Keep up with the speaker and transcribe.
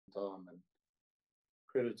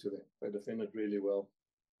credit to them. They defended really well.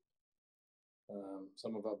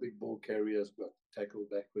 Some of our big ball carriers got tackled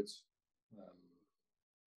backwards.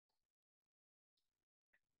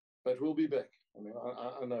 But we'll be back. I mean,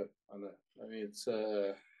 I know. I mean, it's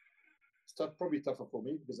tough, probably tougher for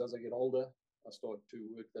me because as I get older, I start to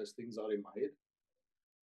work those things out in my head.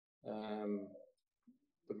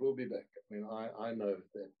 But we'll be back. I mean, I know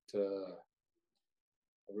that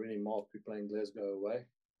I've already marked we're playing Glasgow away.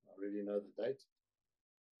 I already know the date.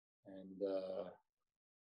 And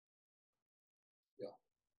yeah,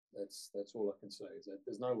 that's all I can say is that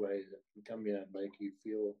there's no way that we come here and make you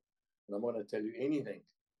feel, and I'm going to tell you anything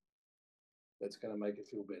that's going to make it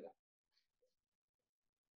feel better.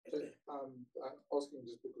 I'm asking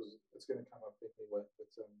just because it's going to come up anyway,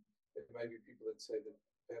 but there may be people that say that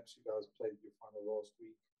perhaps you guys played your final last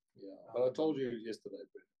week. Yeah, but I told you yesterday,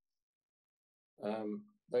 Brett.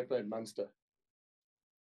 They played Munster,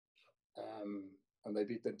 and they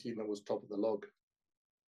beat the team that was top of the log.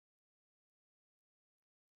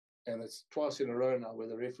 And it's twice in a row now where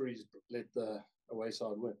the referees let the away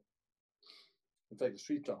side win. In fact, it's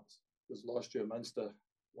 3 times. Because last year Munster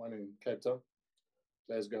won in Cape Town,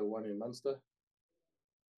 Glasgow won in Munster,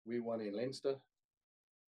 we won in Leinster,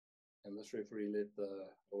 and this referee let the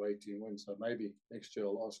away team win. So maybe next year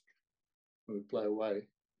I'll ask when we play away,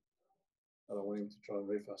 I don't want him to try and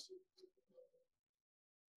ref us.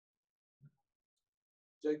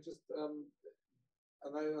 Jake, just I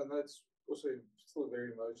know it's also still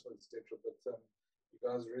very emotional, etc. But you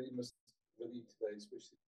guys really missed Willie today,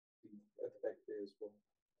 especially at the back there as well.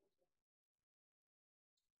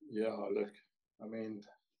 Yeah, look, I mean,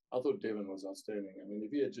 I thought Devon was outstanding. I mean,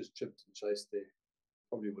 if he had just chipped and chased there,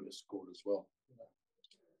 probably would have scored as well. You know?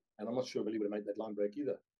 And I'm not sure Willie would have made that line break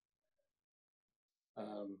either.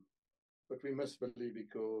 But we miss Willie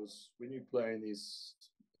because when you play in these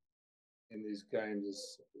games,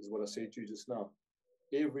 is what I said to you just now.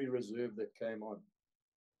 Every reserve that came on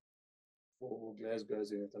for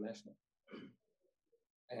Glasgow's international.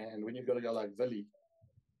 And when you've got a guy like Willie,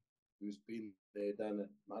 who's been there, done it,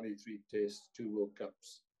 93 tests, 2 World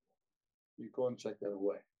Cups, you can't check that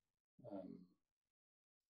away.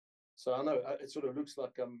 So I know it sort of looks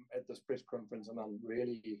like I'm at this press conference and I'm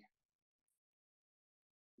really,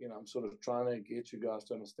 I'm sort of trying to get you guys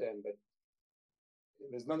to understand, but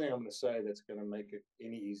there's nothing I'm going to say that's going to make it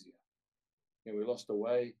any easier. We lost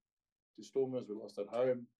away to Stormers, we lost at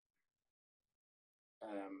home.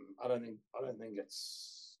 I don't think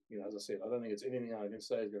it's, as I said, I don't think it's anything I can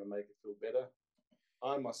say is going to make it feel better.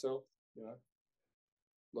 I myself,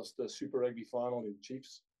 lost the Super Rugby final in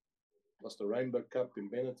Chiefs, lost the Rainbow Cup in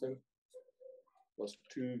Benetton, lost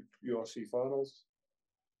 2 URC finals.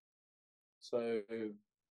 So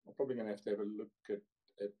I'm probably going to have a look at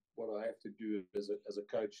what I have to do as a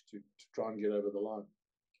coach to try and get over the line.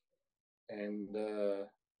 And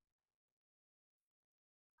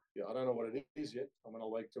I don't know what it is yet. I mean,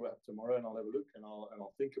 I'll wake up tomorrow and I'll have a look and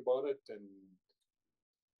I'll think about it.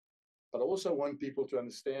 But I also want people to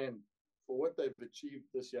understand for what they've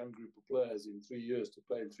achieved, this young group of players in 3 years, to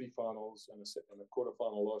play in 3 finals and a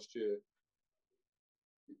quarterfinal last year.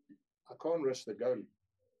 I can't rush the goalie.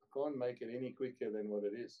 I can't make it any quicker than what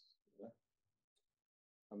it is.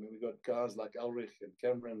 I mean, we've got guys like Ulrich and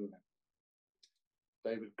Cameron, and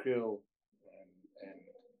David Creel, and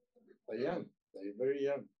they're young. They're very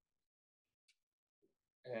young.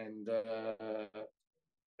 And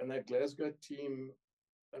that Glasgow team,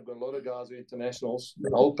 they've got a lot of guys who are internationals.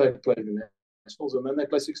 The whole pack played in nationals, and then they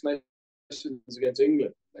play 6 nations against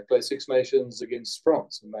England. They play 6 nations against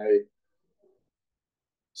France, and they're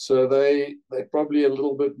probably a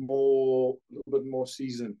little bit more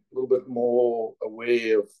seasoned, a little bit more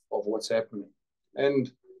aware of what's happening. And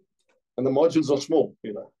the margins are small,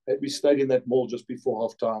 Had we stayed in that ball just before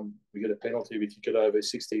halftime, we get a penalty, we kick it over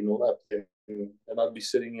 16-0 up, and I'd be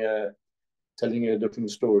sitting here telling you a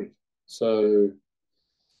different story. So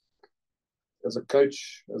as a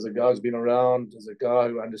coach, as a guy who's been around, as a guy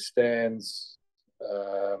who understands,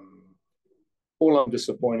 all I'm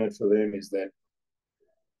disappointed for them is that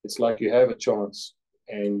it's like you have a chance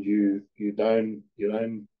and you don't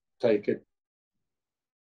take it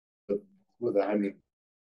with 100.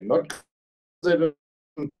 Not because they don't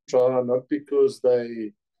try, not because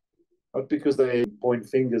they point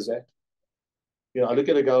fingers at. I look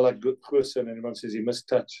at a guy like Currie and everyone says he missed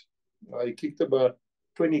touch. He kicked about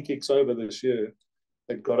 20 kicks over this year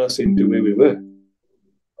that got us into where we were.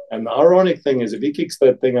 And the ironic thing is, if he kicks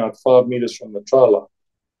that thing out 5 meters from the try line,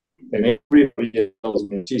 then everybody tells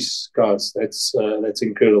me, geez, guys, that's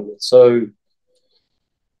incredible. So,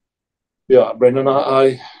 yeah, Brendan,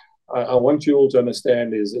 I I want you all to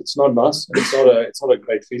understand is it's not nice. It's not a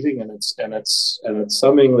great feeling, and it's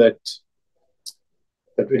something that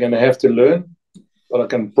we're going to have to learn. But I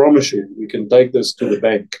can promise you, we can take this to the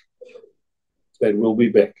bank. That we'll be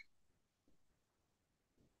back.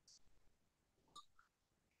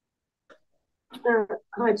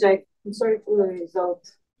 Hi, Jake. I'm sorry for the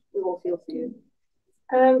result. We all feel for you.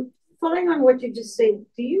 Following on what you just said,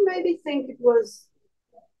 do you maybe think it was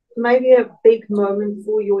maybe a big moment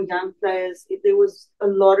for your young players if there was a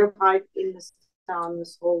lot of hype in this town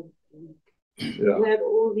this whole week? Yeah. You had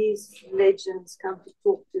all these legends come to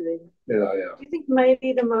talk to them. Yeah. Do you think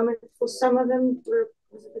maybe the moment for some of them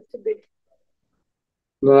was a bit too big?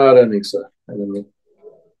 No, I don't think so. I mean,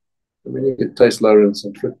 you get Taste Lawrence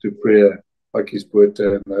and Frick Dupree, Hockey's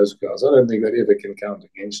Puerta, and those guys. I don't think that ever can count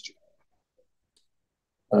against you.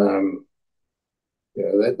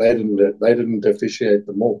 They didn't officiate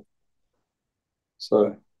them all.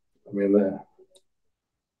 So, I mean,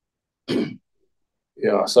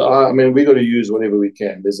 yeah. So, I mean, we got to use whatever we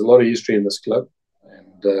can. There's a lot of history in this club,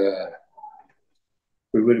 and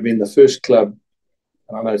we would have been the first club.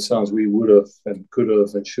 And I know it sounds we would have and could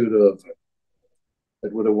have and should have.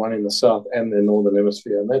 That would have won in the South and the Northern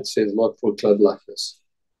Hemisphere, and that says a lot for a club like this.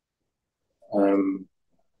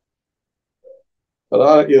 But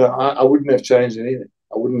I wouldn't have changed anything.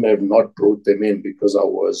 I wouldn't have not brought them in because I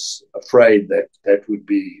was afraid that would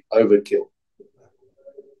be overkill.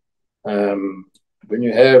 When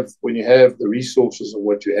you have the resources of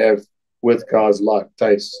what you have with guys like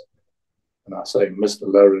Tace, and I say Mr.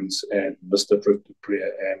 Lawrence and Mr. Frick Dupree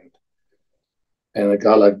and a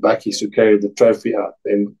guy like Bakkies who carried the trophy out,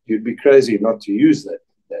 then you'd be crazy not to use that.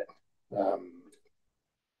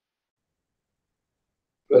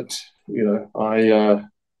 But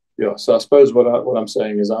so I suppose what I'm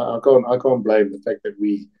saying is I can't blame the fact that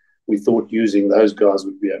we thought using those guys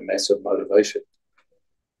would be a massive motivation.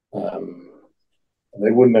 And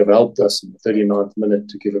they wouldn't have helped us in the 39th minute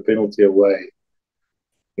to give a penalty away,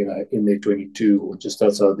 in their 22 or just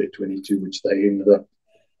outside their 22, which they ended up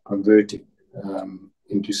converting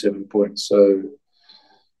into 7 points. So,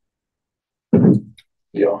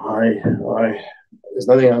 there's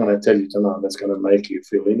nothing I'm going to tell you tonight that's going to make you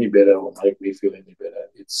feel any better or make me feel any better.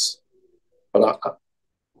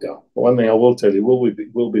 One thing I will tell you,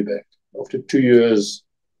 we'll be back after 3 years,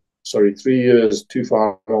 2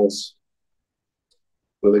 finals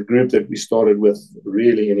with a group that we started with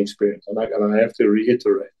really inexperienced. And I have to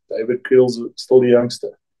reiterate, David Creel's still a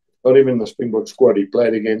youngster, not even the Springbok squad. He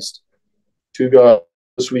played against 2 guys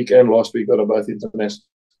this week and last week that are both international.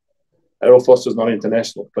 Errol Foster's not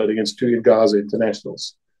international, played against 2 guys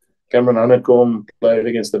internationals. Cameron Honeycomb played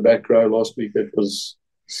against the back row last week that was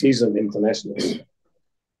seasoned internationals.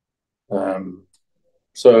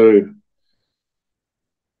 So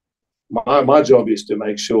my job is to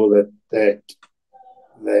make sure that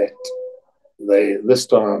they this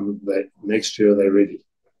time, that next year they're ready.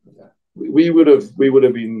 We would have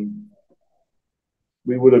been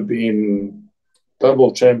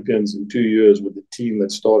double champions in 2 years with the team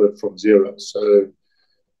that started from zero. So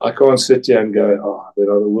I can't sit here and go, the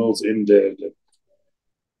world's ended. The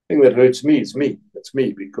thing that hurts me is me. It's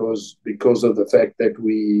me because of the fact that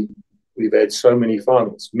we've had so many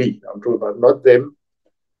finals. Me, I'm talking about, not them.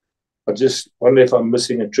 I just wonder if I'm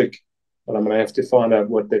missing a trick, but I'm going to have to find out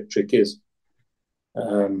what that trick is.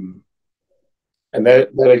 And that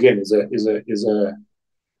again is a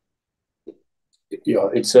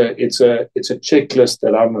checklist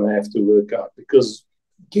that I'm going to have to work out, because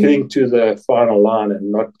getting to the final line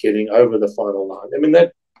and not getting over the final line. I mean,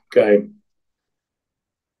 that game,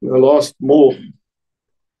 we lost more.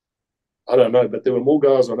 I don't know, but there were more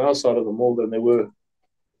guys on our side of the mall than there were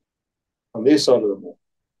on their side of the mall.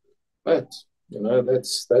 But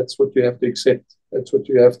that's what you have to accept. That's what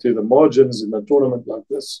you have to. The margins in a tournament like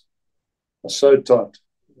this are so tight.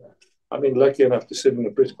 I've been lucky enough to sit in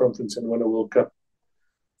a press conference and win a World Cup.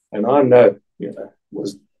 And I know,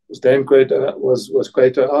 was Dan Quater, was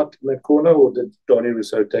Quater out in that corner, or did Donnie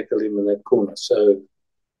Rousseau tackle him in that corner? So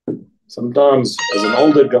sometimes as an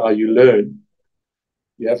older guy, you learn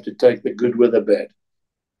you have to take the good with the bad.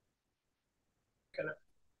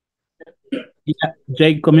 Yeah,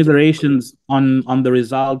 Jake, commiserations on the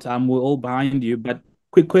result. We're all behind you. But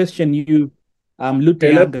quick question, you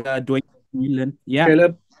Caleb, Dwayne Whelan. Yeah.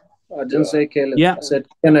 Caleb. I didn't say Caleb. Yeah. I said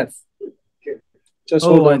Kenneth. Just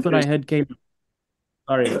hold on, I thought please. I heard Caleb.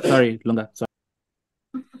 Sorry, Lunga. Sorry.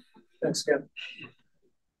 Thanks, Ken.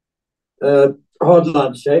 Hard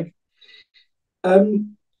line, Jake.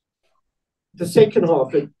 The second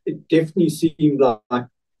half, it definitely seemed like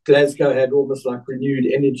Glasgow had almost like renewed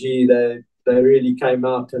energy. they really came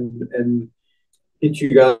out and hit you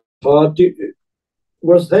guys hard.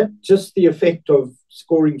 Was that just the effect of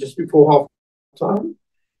scoring just before half time?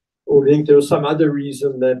 Or do you think there was some other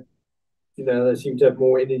reason that, they seem to have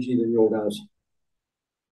more energy than your guys?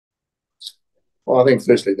 Well, I think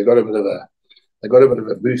firstly they got a bit of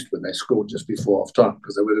a boost when they scored just before half time,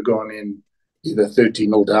 because they would have gone in either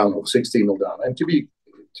 13-0 down or 16-0 down. And to be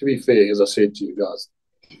fair, as I said to you guys,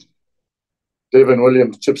 Devin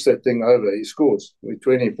Williams chips that thing over, he scores with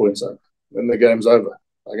 20 points up, then the game's over.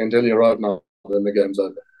 I can tell you right now, then the game's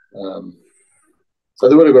over. So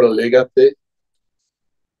they would have got a leg up there.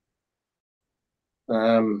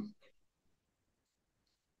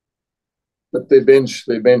 But their bench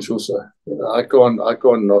also. I can't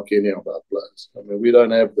knock any of our players. I mean, we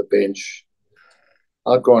don't have the bench.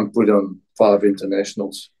 I can't put on 5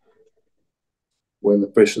 internationals when the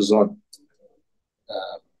pressure's on.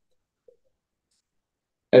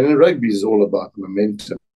 And in rugby is all about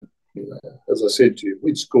momentum. As I said to you,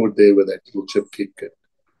 we scored there with that little chip kick.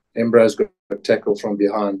 Ambrose got a tackle from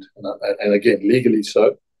behind, and again, legally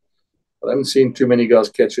so. But I haven't seen too many guys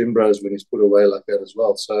catch Ambrose when he's put away like that as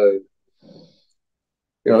well. So,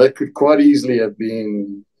 that could quite easily have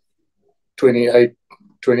been 28. I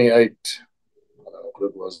don't know what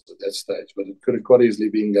it was at that stage, but it could have quite easily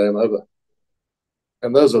been game over.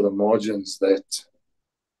 And those are the margins that,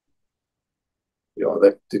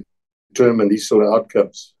 that determine these sort of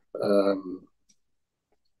outcomes.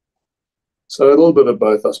 So a little bit of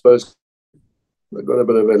both, I suppose. They got a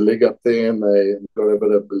bit of a leg up there, and they got a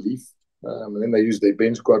bit of belief, and then they used their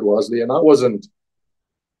bench quite wisely. And I wasn't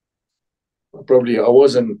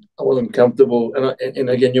comfortable. And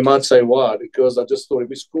again, you might say why? Because I just thought if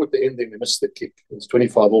we scored at the end, then we missed the kick. It's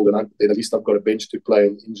 25-all, then at least I've got a bench to play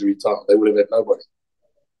in injury time. They would have had nobody.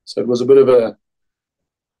 So it was a bit of a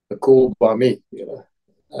call by me,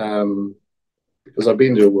 because I've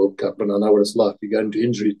been to a World Cup and I know what it's like. You go into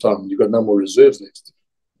injury time, you've got no more reserves left.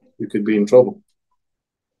 You could be in trouble.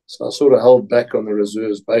 So I sort of held back on the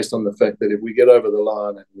reserves based on the fact that if we get over the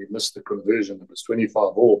line and we miss the conversion, it was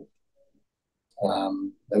 25-all.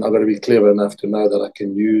 And I've got to be clever enough to know that I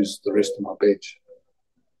can use the rest of my bench.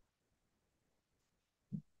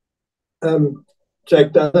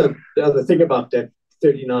 Jake, the other thing about that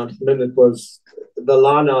 39th minute was the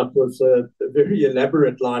line-out was a very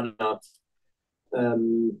elaborate line-out.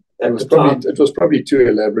 It was probably too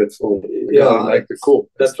elaborate for the guy to make the call.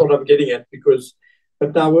 That's what I'm getting at,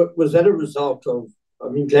 but now was that a result of,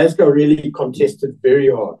 Glasgow really contested very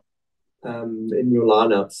hard in your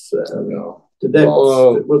lineouts.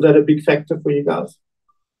 Was that a big factor for you guys?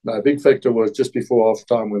 No, a big factor was just before half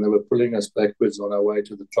time when they were pulling us backwards on our way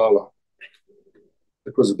to the try line.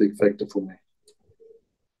 It was a big factor for me.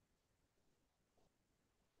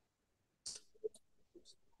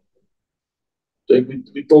 Jake,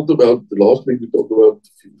 we talked about last week. We talked about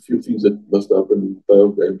a few things that must happen in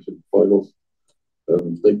playoff games and finals.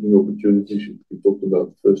 Taking opportunities. We talked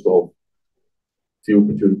about first half, few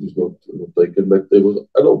opportunities not taken, but there was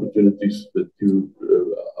other opportunities that you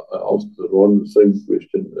asked Ron the same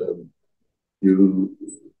question. You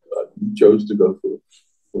chose to go for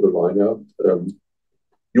the line out.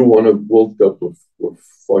 You won a World Cup with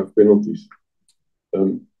 5 penalties.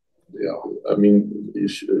 If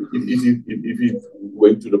you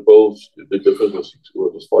went to the polls, the difference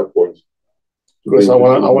was 5 points. Because I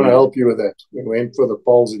want to help you with that. We went for the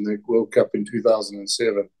polls in the World Cup in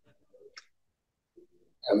 2007.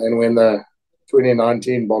 And then when the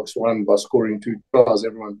 2019 Boks won by scoring 2 tries,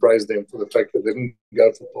 everyone praised them for the fact that they didn't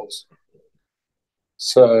go for polls.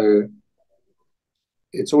 So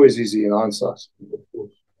it's always easy in hindsight.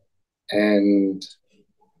 And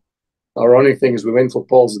the ironic thing is we went for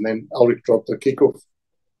polls and then Ulrich dropped the kickoff.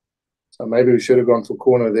 So maybe we should have gone for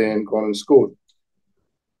corner there and gone and scored.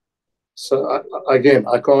 So again,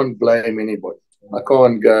 I can't blame anybody. I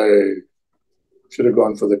can't go, should have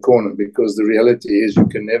gone for the corner, because the reality is you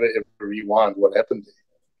can never ever rewind what happened there.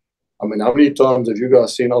 How many times have you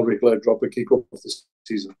guys seen Ulrich drop a kickoff this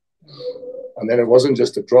season? And then it wasn't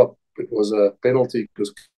just a drop, it was a penalty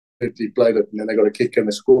because he played it and then they got a kick and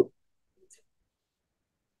they scored.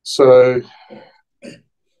 So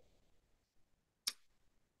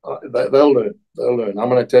they'll learn. I'm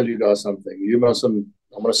going to tell you guys something.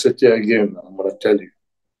 I'm going to sit here again. I'm going to tell you.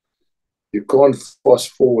 You can't fast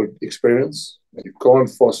forward experience. You can't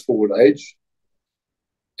fast forward age.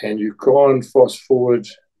 And you can't fast forward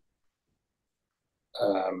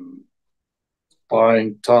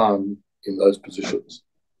buying time in those positions.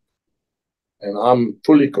 And I'm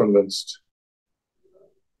fully convinced,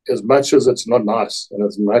 as much as it's not nice and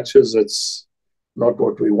as much as it's not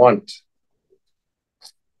what we want,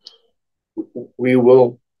 we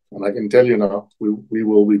will, and I can tell you now, we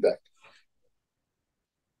will be back.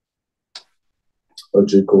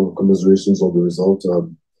 Jacob, commiserations on the result.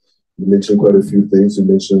 You mentioned quite a few things. You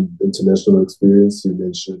mentioned international experience. You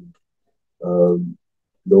mentioned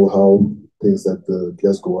know-how, things that the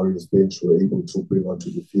Glasgow Warriors bench were able to bring onto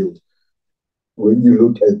the field. When you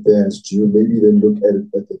look at that, do you maybe then look at it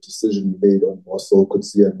at the decision you made on Marcel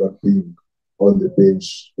Coetzee not being on the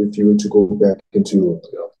bench? If you were to go back into your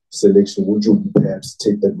selection, would you perhaps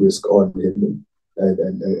take that risk on him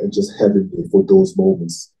and just have him there for those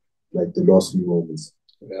moments, like the last few moments?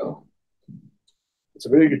 Yeah. It's a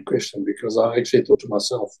very good question, because I actually thought to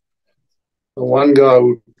myself, the one guy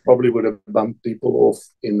who probably would have bumped people off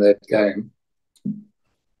in that game,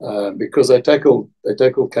 because they tackled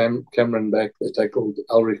Cameron back, they tackled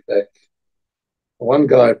Ulrich back. One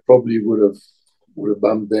guy probably would have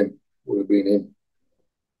bumped them, would have been him.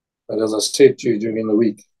 But as I said to you during the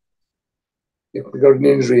week, he got an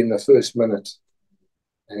injury in the first minute,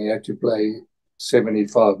 and he had to play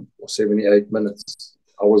 75 or 78 minutes.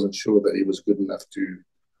 I wasn't sure that he was good enough to,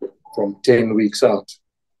 from 10 weeks out.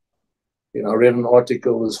 You know, I read an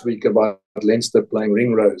article this week about Leinster playing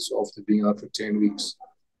ring rows after being out for 10 weeks.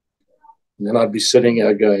 And then I'd be sitting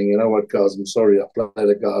here going, you know what, guys, I'm sorry, I played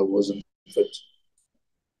a guy who wasn't fit.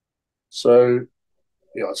 So,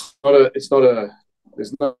 yeah, there's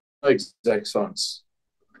no exact science.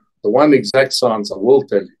 The one exact science I will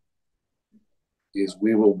tell you is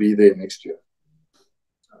we will be there next year.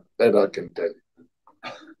 That I can tell you.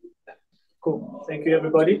 Cool. Thank you,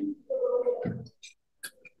 everybody.